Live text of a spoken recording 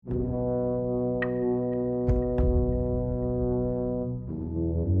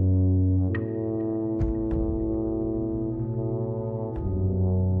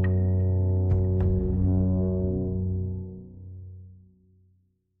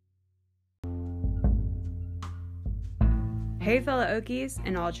Hey fellow Okies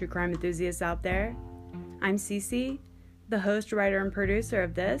and all true crime enthusiasts out there. I'm Cece, the host, writer, and producer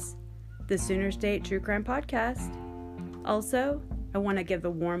of this, the Sooner State True Crime Podcast. Also, I want to give a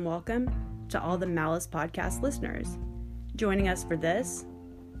warm welcome to all the Malice Podcast listeners joining us for this,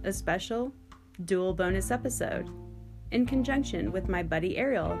 a special dual bonus episode in conjunction with my buddy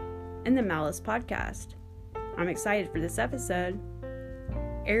Ariel and the Malice Podcast. I'm excited for this episode.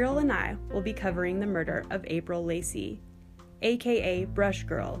 Ariel and I will be covering the murder of April Lacey, aka Brush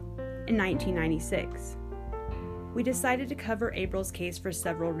Girl, in 1996. We decided to cover April's case for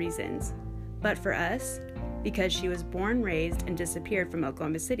several reasons, but for us, because she was born, raised, and disappeared from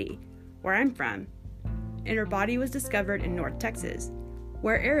Oklahoma City, where I'm from, and her body was discovered in North Texas,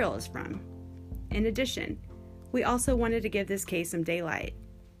 where Ariel is from. In addition, we also wanted to give this case some daylight,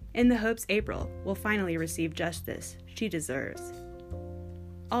 in the hopes April will finally receive justice she deserves.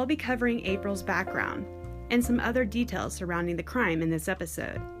 I'll be covering April's background and some other details surrounding the crime in this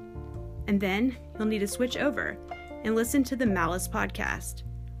episode. And then you'll need to switch over and listen to the Malice Podcast,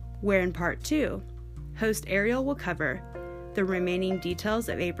 where in part 2, host Ariel will cover the remaining details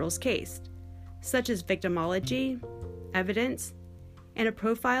of April's case, such as victimology, evidence, and a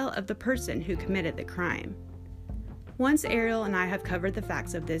profile of the person who committed the crime. Once Ariel and I have covered the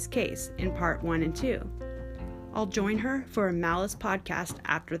facts of this case in part 1 and 2, I'll join her for a Malice Podcast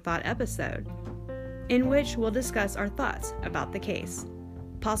afterthought episode, in which we'll discuss our thoughts about the case,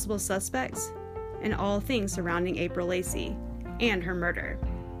 possible suspects, and all things surrounding April Lacey and her murder.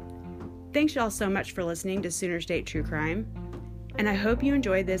 Thanks y'all so much for listening to Sooner State True Crime, and I hope you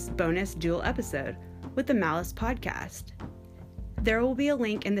enjoyed this bonus dual episode with the Malice Podcast. There will be a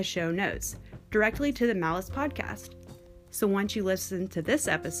link in the show notes directly to the Malice Podcast, so once you listen to this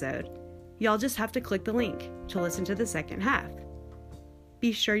episode, y'all just have to click the link to listen to the second half.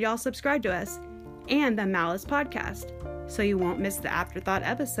 Be sure y'all subscribe to us and the Malice Podcast so you won't miss the afterthought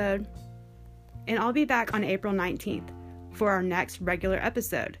episode. And I'll be back on April 19th for our next regular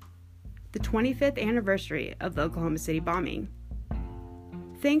episode, the 25th anniversary of the Oklahoma City bombing.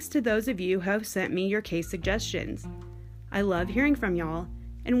 Thanks to those of you who have sent me your case suggestions. I love hearing from y'all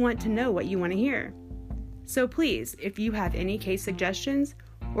and want to know what you want to hear. So please, if you have any case suggestions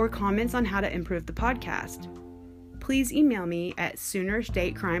or comments on how to improve the podcast, please email me at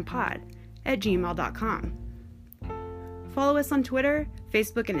soonerstatecrimepod@gmail.com. Follow us on Twitter,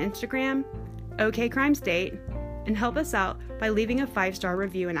 Facebook, and Instagram, OK Crime State, and help us out by leaving a 5-star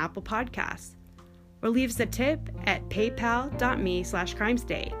review in Apple Podcasts, or leave us a tip at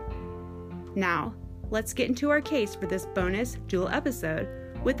paypal.me/crimestate. Now, let's get into our case for this bonus dual episode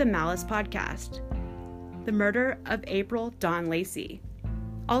with the Malice Podcast. The murder of April Dawn Lacey,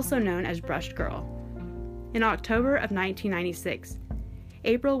 also known as Brush Girl. In October of 1996,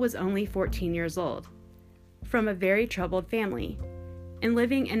 April was only 14 years old, from a very troubled family, and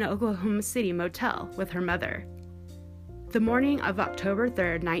living in an Oklahoma City motel with her mother. The morning of October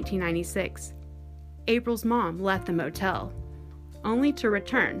 3rd, 1996, April's mom left the motel, only to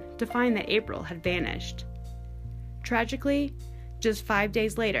return to find that April had vanished. Tragically, just 5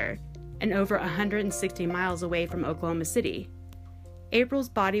 days later, and over 160 miles away from Oklahoma City, April's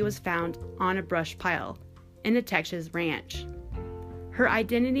body was found on a brush pile in a Texas ranch. Her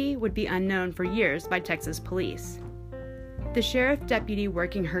identity would be unknown for years by Texas police. The sheriff deputy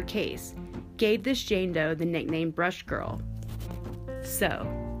working her case gave this Jane Doe the nickname Brush Girl. So,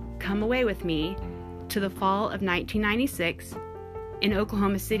 come away with me to the fall of 1996 in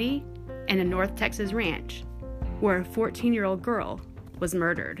Oklahoma City and a North Texas ranch where a 14-year-old girl was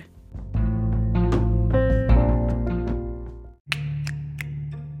murdered.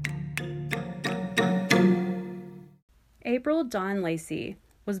 April Dawn Lacey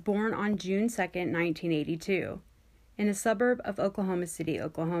was born on June 2, 1982, in a suburb of Oklahoma City,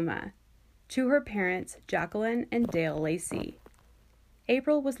 Oklahoma, to her parents Jacqueline and Dale Lacey.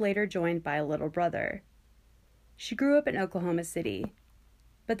 April was later joined by a little brother. She grew up in Oklahoma City,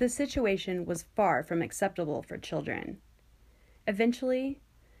 but the situation was far from acceptable for children. Eventually,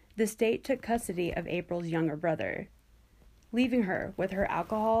 the state took custody of April's younger brother, leaving her with her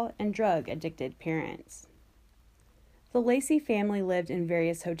alcohol and drug-addicted parents. The Lacey family lived in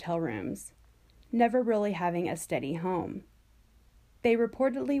various hotel rooms, never really having a steady home. They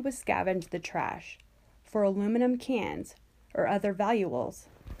reportedly would scavenge the trash for aluminum cans or other valuables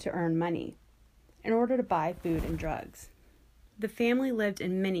to earn money in order to buy food and drugs. The family lived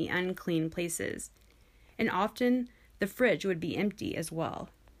in many unclean places, and often the fridge would be empty as well.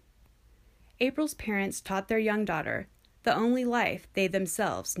 April's parents taught their young daughter the only life they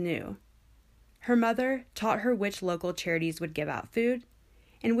themselves knew. Her mother taught her which local charities would give out food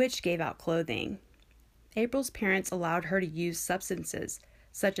and which gave out clothing. April's parents allowed her to use substances,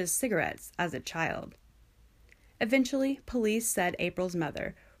 such as cigarettes, as a child. Eventually, police said April's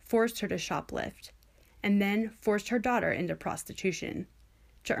mother forced her to shoplift, and then forced her daughter into prostitution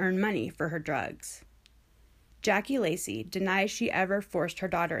to earn money for her drugs. Jackie Lacey denies she ever forced her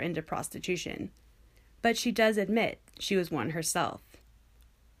daughter into prostitution, but she does admit she was one herself.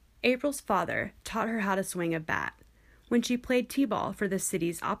 April's father taught her how to swing a bat when she played t-ball for the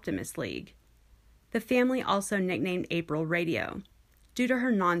city's Optimist League. The family also nicknamed April Radio, due to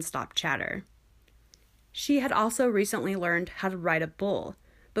her non-stop chatter. She had also recently learned how to ride a bull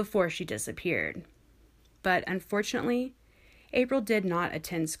before she disappeared. But unfortunately, April did not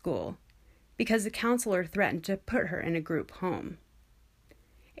attend school because the counselor threatened to put her in a group home.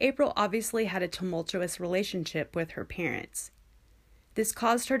 April obviously had a tumultuous relationship with her parents. This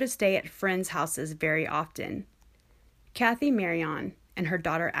caused her to stay at friends' houses very often. Kathy Marion and her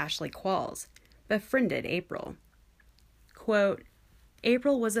daughter Ashley Qualls befriended April. Quote,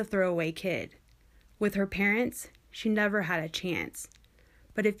 April was a throwaway kid. With her parents, she never had a chance.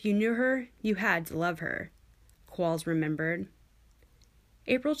 But if you knew her, you had to love her, Qualls remembered.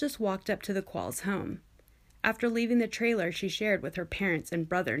 April just walked up to the Qualls' home, after leaving the trailer she shared with her parents and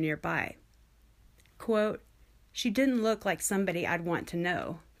brother nearby. Quote, she didn't look like somebody I'd want to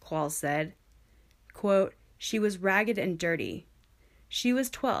know, Qualls said. Quote, she was ragged and dirty. She was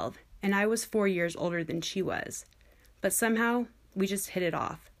 12, and I was 4 years older than she was. But somehow, we just hit it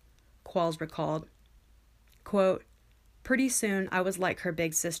off, Qualls recalled. Quote, pretty soon I was like her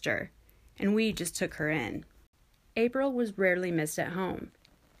big sister, and we just took her in. April was rarely missed at home,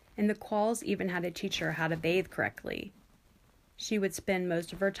 and the Qualls even had to teach her how to bathe correctly. She would spend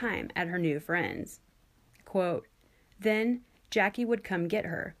most of her time at her new friends. Quote, then Jackie would come get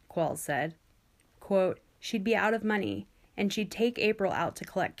her, Qualls said. Quote, she'd be out of money, and she'd take April out to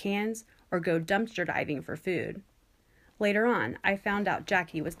collect cans or go dumpster diving for food. Later on, I found out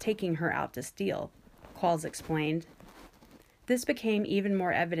Jackie was taking her out to steal, Qualls explained. This became even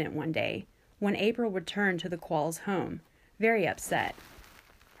more evident one day when April returned to the Qualls' home, very upset.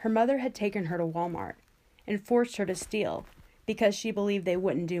 Her mother had taken her to Walmart and forced her to steal because she believed they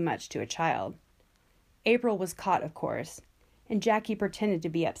wouldn't do much to a child. April was caught, of course, and Jackie pretended to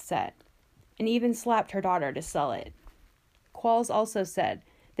be upset and even slapped her daughter to sell it. Qualls also said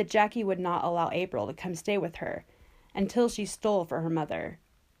that Jackie would not allow April to come stay with her until she stole for her mother.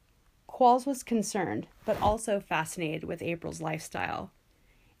 Qualls was concerned, but also fascinated with April's lifestyle,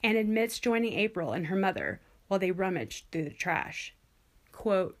 and admits joining April and her mother while they rummaged through the trash.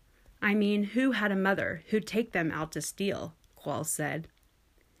 Quote, I mean, who had a mother who'd take them out to steal, Qualls said.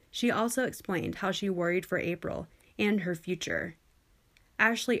 She also explained how she worried for April and her future.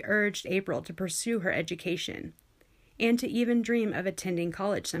 Ashley urged April to pursue her education and to even dream of attending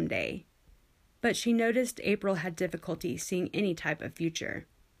college someday. But she noticed April had difficulty seeing any type of future.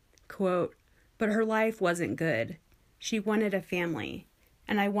 Quote, but her life wasn't good. She wanted a family,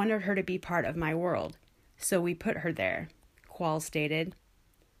 and I wanted her to be part of my world, so we put her there, Qualls stated.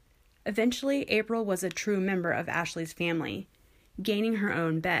 Eventually, April was a true member of Ashley's family, gaining her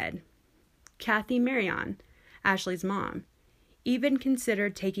own bed. Kathy Marion, Ashley's mom, even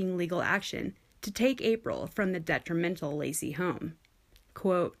considered taking legal action to take April from the detrimental Lacey home.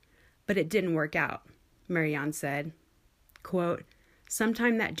 Quote, but it didn't work out, Marion said. Quote,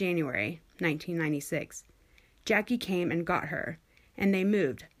 sometime that January, 1996, Jackie came and got her, and they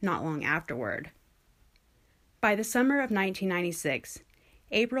moved not long afterward. By the summer of 1996,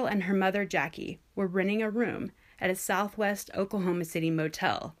 April and her mother Jackie were renting a room at a Southwest Oklahoma City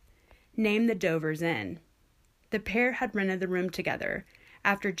motel, named the Dover's Inn. The pair had rented the room together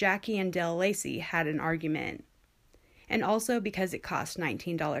after Jackie and Dale Lacey had an argument, and also because it cost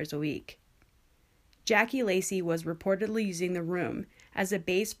 $19 a week. Jackie Lacey was reportedly using the room as a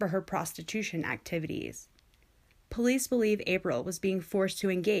base for her prostitution activities. Police believe April was being forced to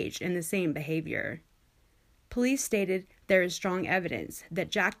engage in the same behavior. Police stated there is strong evidence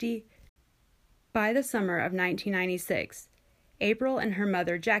that Jackie. By the summer of 1996, April and her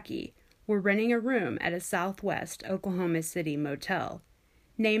mother Jackie were renting a room at a Southwest Oklahoma City motel,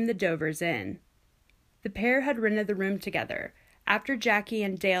 named the Dover's Inn. The pair had rented the room together after Jackie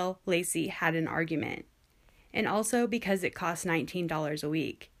and Dale Lacey had an argument, and also because it cost $19 a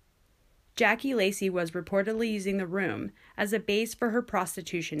week. Jackie Lacey was reportedly using the room as a base for her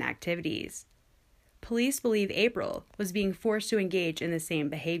prostitution activities. Police believe April was being forced to engage in the same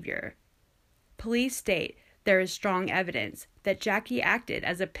behavior. Police state there is strong evidence that Jackie acted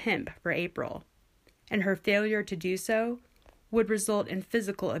as a pimp for April, and her failure to do so would result in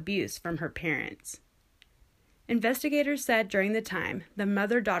physical abuse from her parents. Investigators said during the time the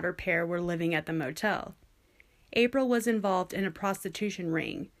mother-daughter pair were living at the motel, April was involved in a prostitution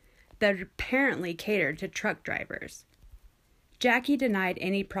ring that apparently catered to truck drivers. Jackie denied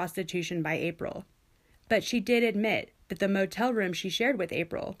any prostitution by April, but she did admit that the motel room she shared with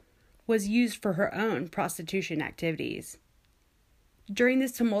April was used for her own prostitution activities. During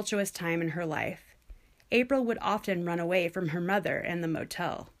this tumultuous time in her life, April would often run away from her mother and the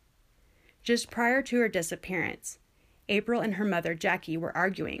motel. Just prior to her disappearance, April and her mother Jackie were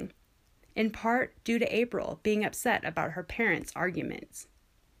arguing, in part due to April being upset about her parents' arguments.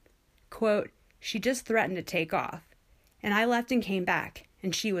 Quote, "She just threatened to take off, and I left and came back,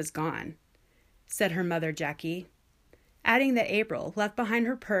 and she was gone," said her mother Jackie, adding that April left behind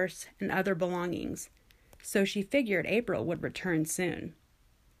her purse and other belongings, so she figured April would return soon.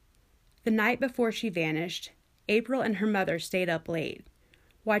 The night before she vanished, April and her mother stayed up late,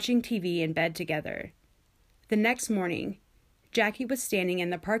 watching TV in bed together. The next morning, Jackie was standing in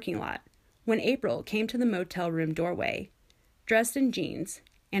the parking lot when April came to the motel room doorway. Dressed in jeans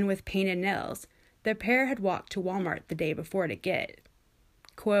and with painted nails, the pair had walked to Walmart the day before to get.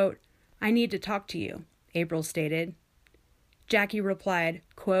 Quote, "I need to talk to you," April stated. Jackie replied,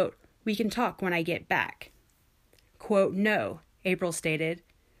 quote, "We can talk when I get back." Quote, "No," April stated.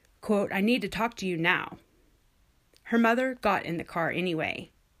 Quote, "I need to talk to you now." Her mother got in the car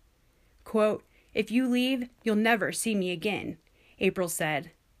anyway. Quote, "If you leave, you'll never see me again," April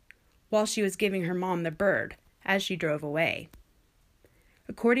said, while she was giving her mom the bird as she drove away.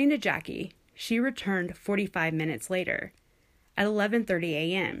 According to Jackie, she returned 45 minutes later, at 11:30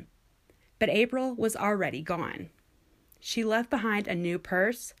 a.m., but April was already gone. She left behind a new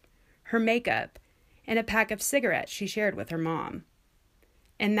purse, her makeup, and a pack of cigarettes she shared with her mom.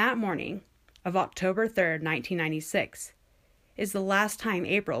 And that morning of October 3rd, 1996, is the last time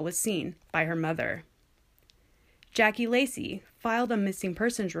April was seen by her mother. Jackie Lacey filed a missing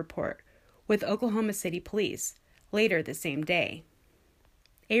persons report with Oklahoma City Police later the same day.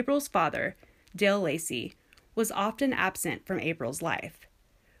 April's father, Dale Lacey, was often absent from April's life,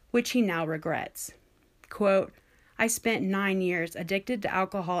 which he now regrets. Quote, "I spent 9 years addicted to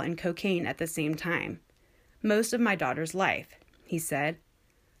alcohol and cocaine at the same time, most of my daughter's life," he said.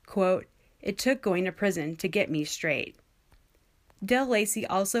 Quote, "It took going to prison to get me straight." Dale Lacey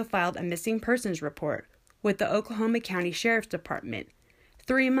also filed a missing persons report with the Oklahoma County Sheriff's Department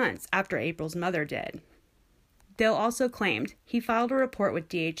 3 months after April's mother did. Dale also claimed he filed a report with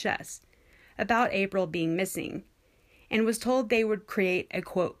DHS about April being missing and was told they would create a,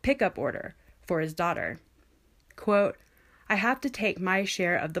 quote, "pickup order" for his daughter. Quote, "I have to take my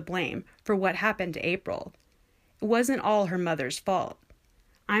share of the blame for what happened to April. It wasn't all her mother's fault.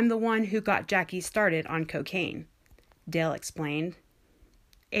 I'm the one who got Jackie started on cocaine," Dale explained.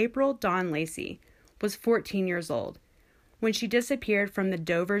 April Dawn Lacey was 14 years old when she disappeared from the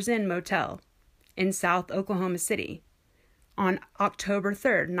Dover's Inn Motel in South Oklahoma City on October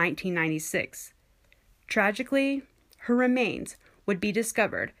 3rd, 1996. Tragically, her remains would be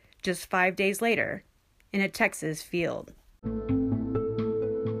discovered just 5 days later in a Texas field.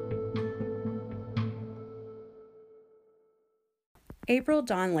 April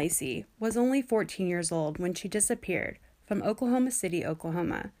Dawn Lacey was only 14 years old when she disappeared from Oklahoma City,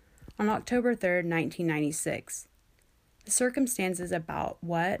 Oklahoma, on October 3rd, 1996. The circumstances about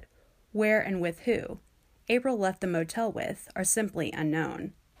what, where, and with who April left the motel with are simply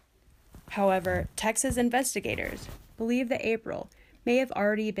unknown. However, Texas investigators believe that April may have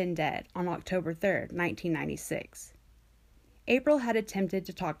already been dead on October 3rd, 1996. April had attempted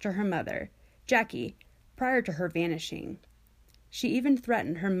to talk to her mother, Jackie, prior to her vanishing. She even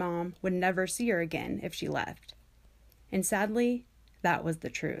threatened her mom would never see her again if she left. And sadly, that was the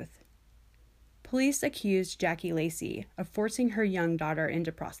truth. Police accused Jackie Lacey of forcing her young daughter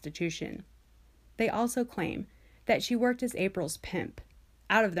into prostitution. They also claim that she worked as April's pimp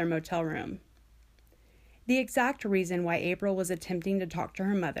out of their motel room. The exact reason why April was attempting to talk to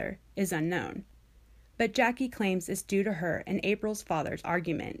her mother is unknown, but Jackie claims it's due to her and April's father's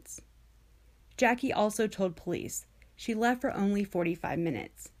arguments. Jackie also told police she left for only 45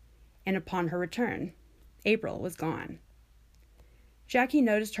 minutes, and upon her return, April was gone. Jackie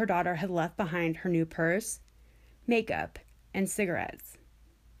noticed her daughter had left behind her new purse, makeup, and cigarettes,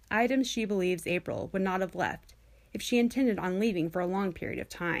 items she believes April would not have left if she intended on leaving for a long period of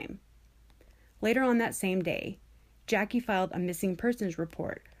time. Later on that same day, Jackie filed a missing persons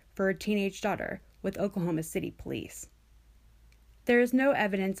report for her teenage daughter with Oklahoma City Police. There is no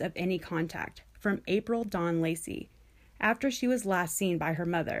evidence of any contact from April Dawn Lacey after she was last seen by her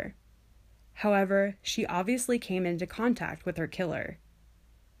mother. However, she obviously came into contact with her killer.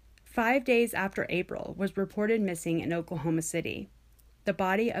 5 days after April was reported missing in Oklahoma City, the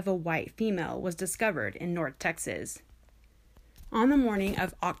body of a white female was discovered in North Texas. On the morning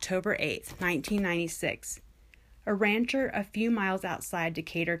of October 8, 1996, a rancher a few miles outside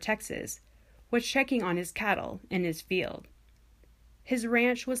Decatur, Texas, was checking on his cattle in his field. His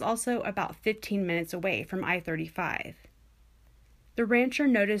ranch was also about 15 minutes away from I-35. The rancher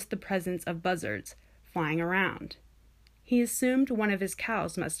noticed the presence of buzzards flying around. He assumed one of his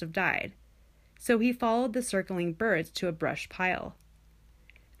cows must have died, so he followed the circling birds to a brush pile.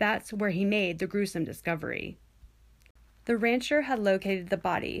 That's where he made the gruesome discovery. The rancher had located the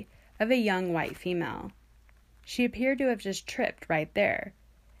body of a young white female. She appeared to have just tripped right there,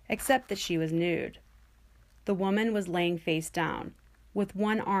 except that she was nude. The woman was laying face down, with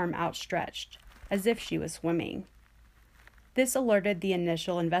one arm outstretched, as if she was swimming. This alerted the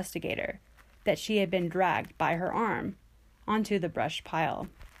initial investigator that she had been dragged by her arm onto the brush pile.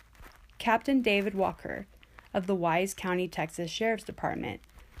 Captain David Walker of the Wise County, Texas Sheriff's Department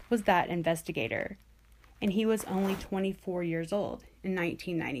was that investigator, and he was only 24 years old in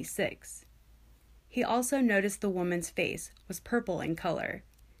 1996. He also noticed the woman's face was purple in color,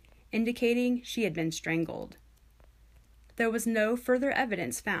 indicating she had been strangled. There was no further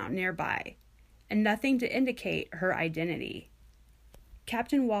evidence found nearby, and nothing to indicate her identity.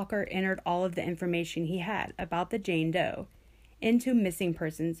 Captain Walker entered all of the information he had about the Jane Doe into missing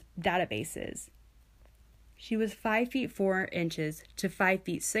persons databases. She was 5 feet 4 inches to 5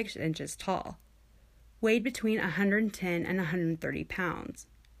 feet 6 inches tall, weighed between 110 and 130 pounds.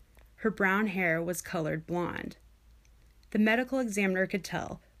 Her brown hair was colored blonde. The medical examiner could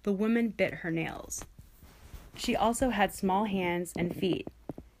tell the woman bit her nails. She also had small hands and feet,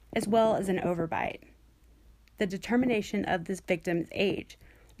 as well as an overbite. The determination of this victim's age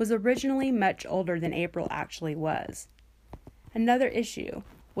was originally much older than April actually was. Another issue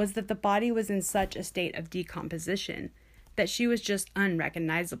was that the body was in such a state of decomposition that she was just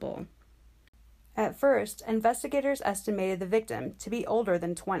unrecognizable. At first, investigators estimated the victim to be older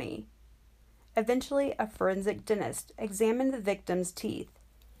than 20. Eventually, a forensic dentist examined the victim's teeth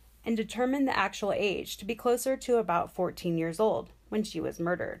and determined the actual age to be closer to about 14 years old when she was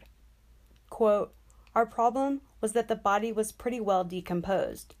murdered. Quote, "Our problem was that the body was pretty well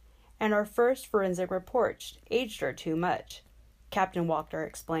decomposed, and our first forensic report aged her too much," Captain Walker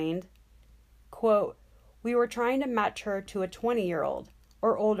explained. Quote, "We were trying to match her to a 20-year-old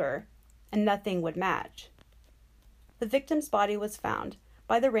or older, and nothing would match." The victim's body was found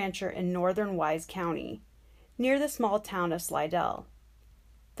by the rancher in northern Wise County, near the small town of Slidell.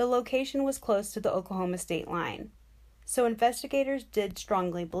 The location was close to the Oklahoma state line, so investigators did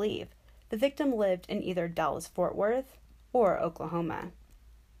strongly believe the victim lived in either Dallas-Fort Worth or Oklahoma.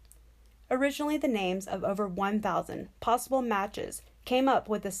 Originally, the names of over 1,000 possible matches came up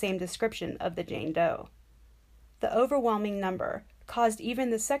with the same description of the Jane Doe. The overwhelming number caused even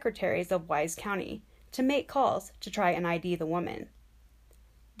the secretaries of Wise County to make calls to try and ID the woman.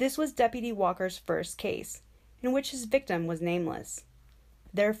 This was Deputy Walker's first case, in which his victim was nameless.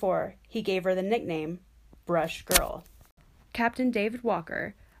 Therefore, he gave her the nickname Brush Girl. Captain David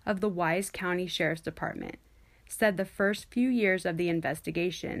Walker of the Wise County Sheriff's Department said the first few years of the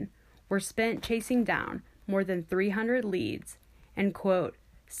investigation were spent chasing down more than 300 leads, and, quote,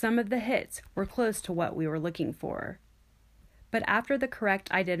 "Some of the hits were close to what we were looking for." But after the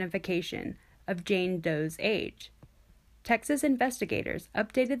correct identification of Jane Doe's age, Texas investigators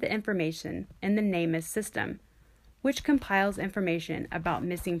updated the information in the NamUs system, which compiles information about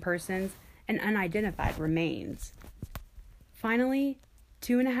missing persons and unidentified remains. Finally,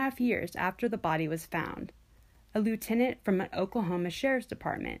 2.5 years after the body was found, a lieutenant from an Oklahoma Sheriff's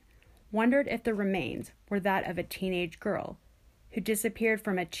Department wondered if the remains were that of a teenage girl who disappeared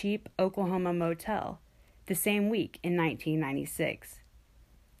from a cheap Oklahoma motel the same week in 1996.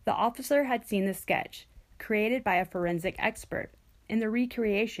 The officer had seen the sketch created by a forensic expert in the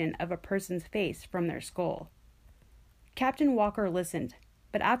recreation of a person's face from their skull. Captain Walker listened,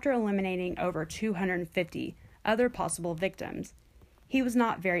 but after eliminating over 250 other possible victims, he was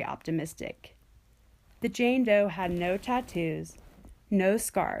not very optimistic. The Jane Doe had no tattoos, no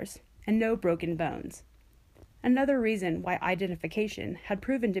scars, and no broken bones. Another reason why identification had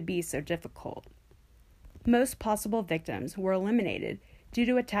proven to be so difficult. Most possible victims were eliminated due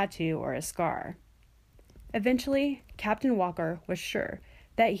to a tattoo or a scar. Eventually, Captain Walker was sure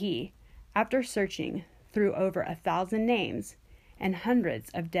that he, after searching through over 1,000 names and hundreds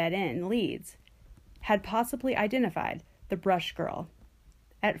of dead-end leads, had possibly identified the Brush Girl.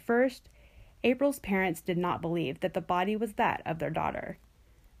 At first, April's parents did not believe that the body was that of their daughter.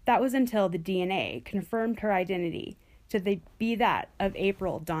 That was until the DNA confirmed her identity to be that of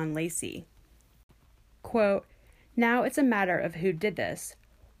April Dawn Lacey. Quote, Now it's a matter of who did this,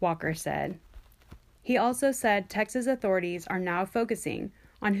 Walker said. He also said Texas authorities are now focusing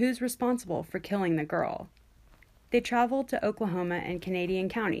on who's responsible for killing the girl. They traveled to Oklahoma and Canadian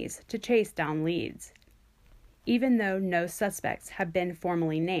counties to chase down leads. Even though no suspects have been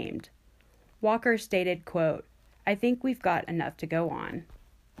formally named, Walker stated, quote, "I think we've got enough to go on."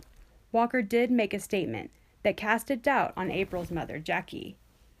 Walker did make a statement that casted doubt on April's mother, Jackie,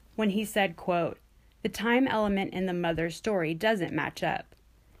 when he said, quote, "The time element in the mother's story doesn't match up.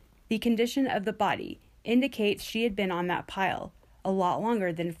 The condition of the body indicates she had been on that pile a lot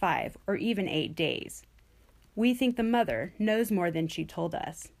longer than 5 or even 8 days. We think the mother knows more than she told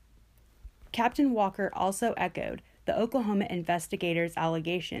us." Captain Walker also echoed the Oklahoma investigators'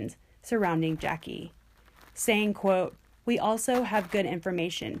 allegations surrounding Jackie, saying, quote, "We also have good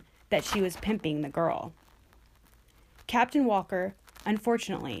information that she was pimping the girl." Captain Walker,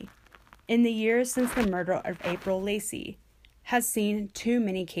 unfortunately, in the years since the murder of April Lacy, has seen too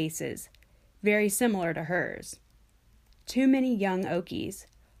many cases very similar to hers. Too many young Okies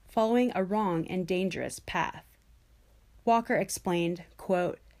following a wrong and dangerous path. Walker explained,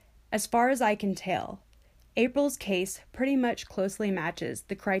 quote, "As far as I can tell, April's case pretty much closely matches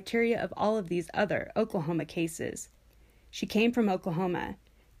the criteria of all of these other Oklahoma cases. She came from Oklahoma,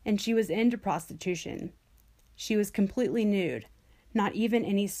 and she was into prostitution. She was completely nude, not even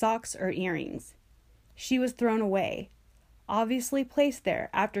any socks or earrings. She was thrown away, obviously placed there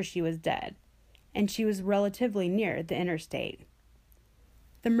after she was dead, and she was relatively near the interstate."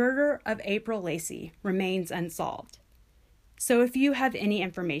 The murder of April Lacy remains unsolved. So if you have any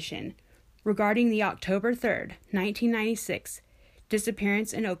information regarding the October 3rd, 1996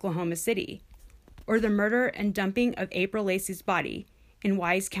 disappearance in Oklahoma City, or the murder and dumping of April Lacy's body in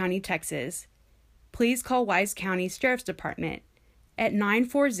Wise County, Texas, please call Wise County Sheriff's Department at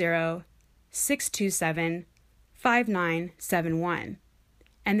 940-627-5971,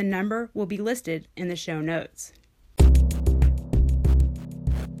 and the number will be listed in the show notes.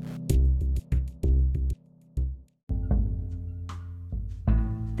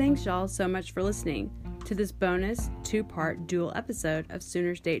 Thanks, y'all, so much for listening to this bonus 2-part dual episode of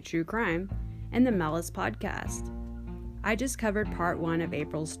Sooner State True Crime and the Malice Podcast. I just covered part 1 of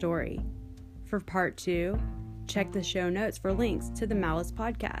April's story. For part 2, check the show notes for links to the Malice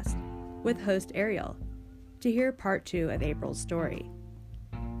Podcast with host Ariel to hear part 2 of April's story.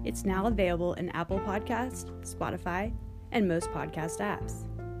 It's now available in Apple Podcasts, Spotify, and most podcast apps.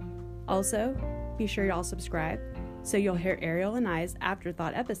 Also, be sure y'all subscribe so you'll hear Ariel and I's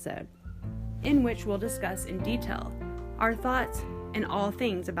afterthought episode, in which we'll discuss in detail our thoughts and all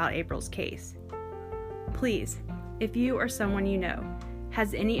things about April's case. Please, if you or someone you know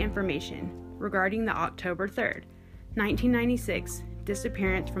has any information regarding the October 3rd, 1996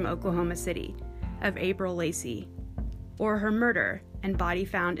 disappearance from Oklahoma City of April Lacy, or her murder and body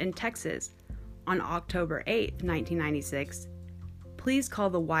found in Texas on October 8th, 1996, please call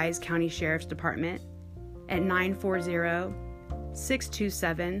the Wise County Sheriff's Department at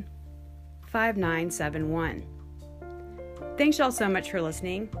 940-627-5971. Thanks y'all so much for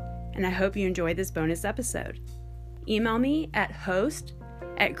listening, and I hope you enjoyed this bonus episode. Email me at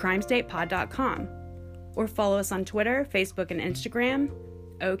host@crimestatepod.com or follow us on Twitter, Facebook, and Instagram,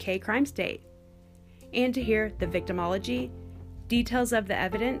 OKCrimeState. And to hear the victimology, details of the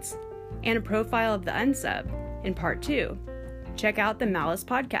evidence, and a profile of the unsub in part 2, check out the Malice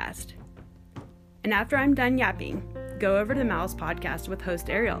Podcast. And after I'm done yapping, go over to the Malice Podcast with host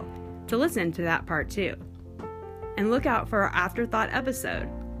Ariel to listen to that part 2. And look out for our afterthought episode,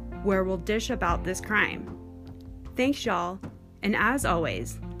 where we'll dish about this crime. Thanks, y'all, and as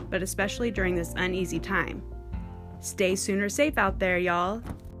always, but especially during this uneasy time, stay Sooner safe out there, y'all.